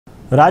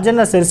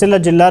రాజన్న సిరిసిల్ల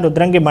జిల్లా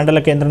రుద్రంగి మండల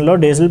కేంద్రంలో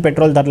డీజిల్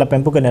పెట్రోల్ ధరల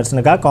పెంపుకు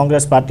నిరసనగా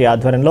కాంగ్రెస్ పార్టీ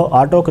ఆధ్వర్యంలో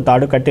ఆటోకు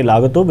తాడు కట్టి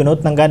లాగుతూ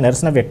వినూత్నంగా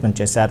నిరసన వ్యక్తం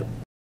చేశారు.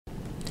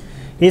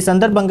 ఈ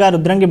సందర్భంగా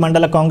రుద్రంగి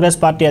మండల కాంగ్రెస్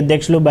పార్టీ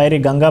అధ్యక్షులు బైరి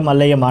గంగా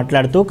మల్లయ్య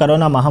మాట్లాడుతూ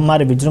కరోనా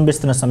మహమ్మారి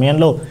విజృంభిస్తున్న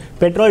సమయంలో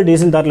పెట్రోల్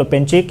డీజిల్ ధరలు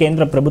పెంచి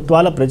కేంద్ర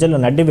ప్రభుత్వాల ప్రజలు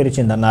నడ్డి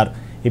విరిచిందన్నారు.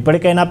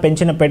 ఇప్పటికైనా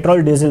పెంచిన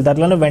పెట్రోల్ డీజిల్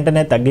ధరలను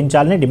వెంటనే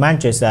తగ్గించాలని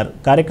డిమాండ్ చేశారు.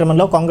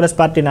 కార్యక్రమంలో కాంగ్రెస్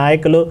పార్టీ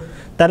నాయకులు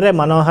తర్రె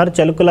మనోహర్,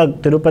 చెలుకుల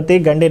తిరుపతి,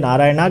 గండి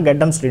నారాయణ,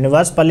 గడ్డం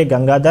శ్రీనివాస్, పల్లి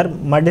గంగాధర్,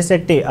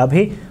 మడ్డిశెట్టి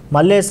అభి,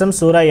 మల్లేశం,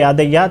 సూర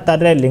యాదయ్య,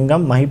 తర్రె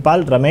లింగం,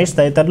 మహిపాల్, రమేష్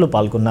తదితరులు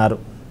పాల్గొన్నారు.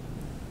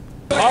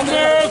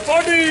 కాంగ్రెస్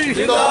పార్టీ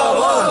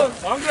జిందాబాద్,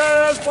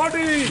 కాంగ్రెస్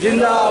పార్టీ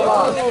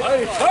జిందాబాద్,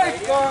 హై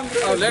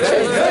కాంగ్రెస్,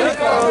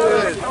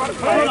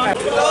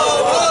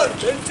 జిందాబాద్.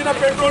 పెంచిన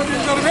పెట్రోల్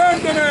డీజిల్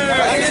వెంటనే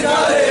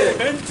తగ్గించాలి,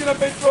 పెంచిన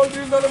పెట్రోల్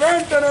డీజిల్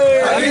వెంటనే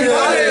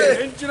తగ్గించాలి,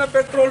 పెంచిన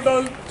పెట్రోల్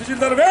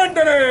డీజిల్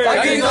వెంటనే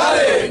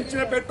తగ్గించాలి,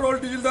 పెంచిన పెట్రోల్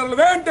డీజిల్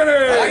వెంటనే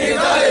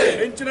తగ్గించాలి,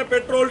 పెంచిన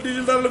పెట్రోల్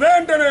డీజిల్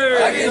వెంటనే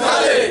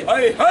తగ్గించాలి.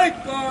 హై హై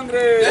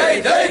కాంగ్రెస్, జై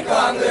జై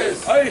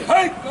కాంగ్రెస్, హై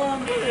హై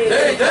కాంగ్రెస్,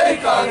 జై జై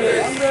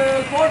కాంగ్రెస్,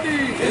 కాంగ్రెస్ పార్టీ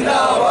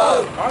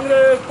జిందాబాద్,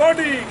 కాంగ్రెస్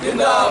పార్టీ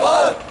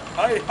జిందాబాద్,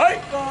 హై హై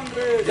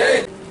కాంగ్రెస్. జై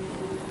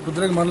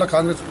రుద్రంగి మండల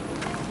కాంగ్రెస్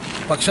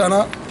పక్షాన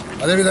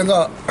అదేవిధంగా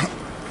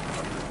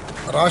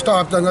రాష్ట్ర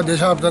వ్యాప్తంగా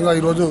దేశవ్యాప్తంగా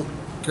ఈరోజు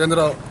కేంద్ర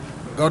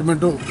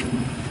గవర్నమెంటు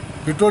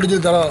పెట్రోల్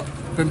డీజిల్ ధర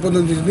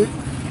పెంపొందించింది.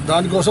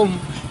 దానికోసం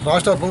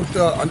రాష్ట్ర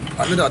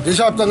ప్రభుత్వ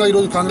దేశవ్యాప్తంగా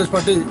ఈరోజు కాంగ్రెస్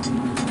పార్టీ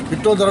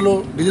పెట్రోల్ ధరలు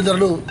డీజిల్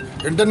ధరలు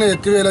వెంటనే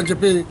ఎత్తివేయాలని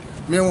చెప్పి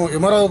మేము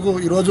ఎంఆర్ఓకు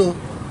ఈరోజు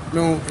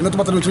మేము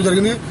వినతిపత్రం ఇచ్చడం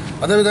జరిగింది.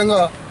 అదేవిధంగా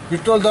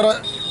పెట్రోల్ ధర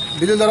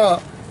డీజిల్ ధర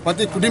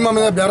ప్రతి కుటుంబం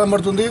మీద బేరం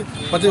పడుతుంది.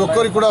 ప్రతి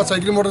ఒక్కరికి కూడా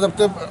సైకిల్ మోటార్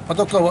తప్పితే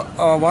ప్రతి ఒక్క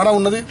వాహనం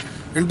ఉన్నది.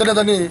 వెంటనే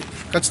దాన్ని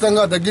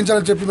ఖచ్చితంగా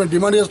తగ్గించాలని చెప్పి మేము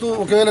డిమాండ్ చేస్తూ,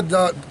 ఒకవేళ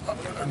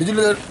డీజిల్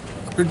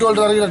పెట్రోల్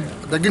ధర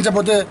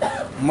తగ్గించకపోతే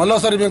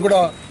మళ్ళీసారి మేము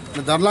కూడా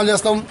ధర్నాలు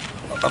చేస్తాం,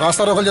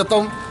 రాస్తారోకలు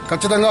చేస్తాం.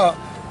 ఖచ్చితంగా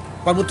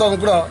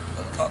ప్రభుత్వానికి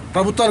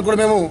కూడా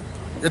మేము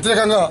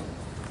వ్యతిరేకంగా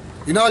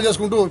నినాదాలు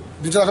చేసుకుంటూ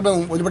దించదాకా మేము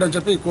వదిలిపెట్టని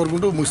చెప్పి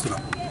కోరుకుంటూ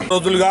ముగిస్తున్నాం.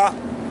 రోజులుగా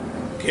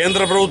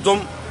కేంద్ర ప్రభుత్వం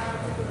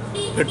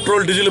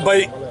పెట్రోల్ డీజిల్పై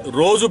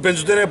రోజు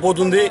పెంచుతూనే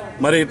పోతుంది.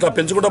 మరి ఇట్లా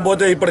పెంచుకుంటూ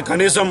పోతే ఇప్పుడు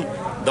కనీసం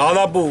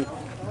దాదాపు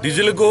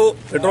డీజిల్కు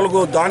పెట్రోల్కు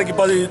దానికి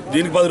 10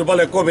 దీనికి 10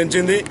 రూపాయలు ఎక్కువ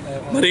పెంచింది.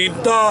 మరి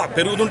ఇంత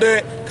పెరుగుతుంటే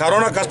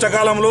కరోనా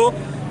కష్టకాలంలో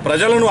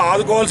ప్రజలను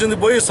ఆదుకోవాల్సింది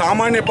పోయి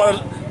సామాన్య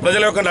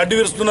ప్రజల యొక్క నడ్డి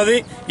విరుస్తున్నది.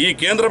 ఈ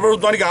కేంద్ర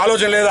ప్రభుత్వానికి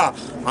ఆలోచన లేదా?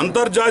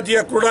 అంతర్జాతీయ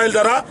క్రూడ్ ఆయిల్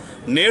ధర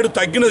నేడు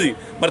తగ్గినది.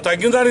 మరి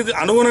తగ్గిన దానికి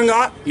అనుగుణంగా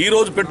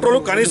ఈరోజు పెట్రోల్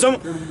కనీసం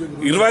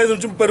 25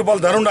 నుంచి 30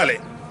 రూపాయల ధర ఉండాలి.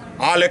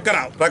 ఆ లెక్కన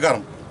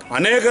ప్రకారం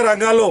అనేక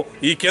రంగాల్లో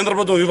ఈ కేంద్ర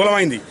ప్రభుత్వం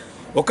విఫలమైంది.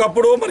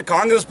 ఒకప్పుడు మరి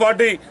కాంగ్రెస్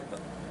పార్టీ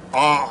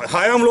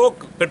హయాంలో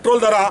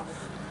పెట్రోల్ ధర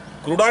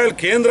క్రూడ్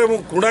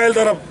ఆయిల్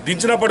ధర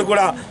దించినప్పుడు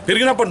కూడా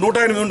పెరిగినప్పుడు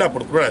 108 ఉండే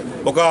అప్పుడు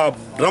ఒక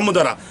డ్రమ్ము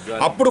ధర,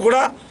 అప్పుడు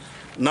కూడా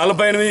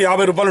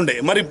 48-50 రూపాయలు ఉండే.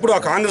 మరి ఇప్పుడు ఆ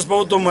కాంగ్రెస్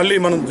ప్రభుత్వం మళ్ళీ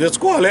మనం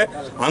తెచ్చుకోవాలి,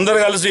 అందరు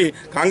కలిసి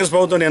కాంగ్రెస్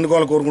ప్రభుత్వాన్ని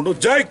ఎన్నుకోవాలని కోరుకుంటూ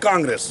జై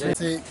కాంగ్రెస్.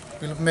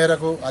 పిలుపు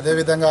మేరకు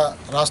అదేవిధంగా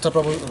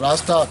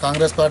రాష్ట్ర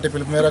కాంగ్రెస్ పార్టీ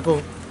పిలుపు మేరకు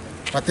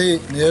ప్రతి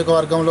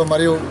నియోజకవర్గంలో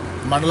మరియు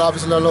మండల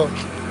ఆఫీసులలో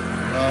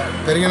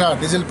పెరిగిన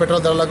డీజిల్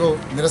పెట్రోల్ ధరలకు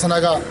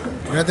నిరసనగా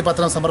వినతి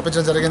పత్రం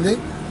సమర్పించడం జరిగింది.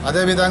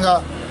 అదేవిధంగా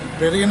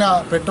పెరిగిన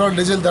పెట్రోల్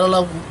డీజిల్ ధరల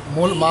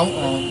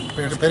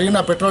పెరిగిన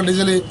పెట్రోల్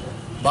డీజిల్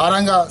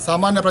భారంగా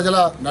సామాన్య ప్రజల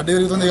నడ్డి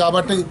విరుగుతుంది.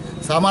 కాబట్టి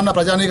సామాన్య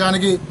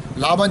ప్రజానీకానికి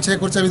లాభం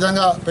చేకూర్చే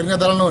విధంగా పెరిగిన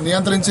ధరలను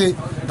నియంత్రించి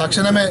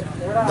తక్షణమే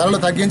ధరలు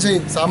తగ్గించి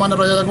సామాన్య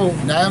ప్రజలకు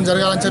న్యాయం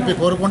జరగాలని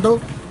చెప్పి కోరుకుంటూ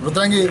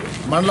రుద్రంగి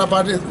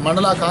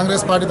మండల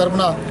కాంగ్రెస్ పార్టీ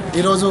తరఫున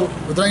ఈరోజు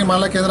రుద్రంగి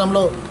మండల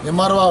కేంద్రంలో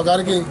ఎంఆర్ఓ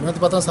గారికి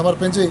వినతి పత్రం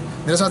సమర్పించి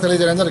నిరసన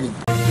తెలియజేయడం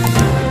జరిగింది.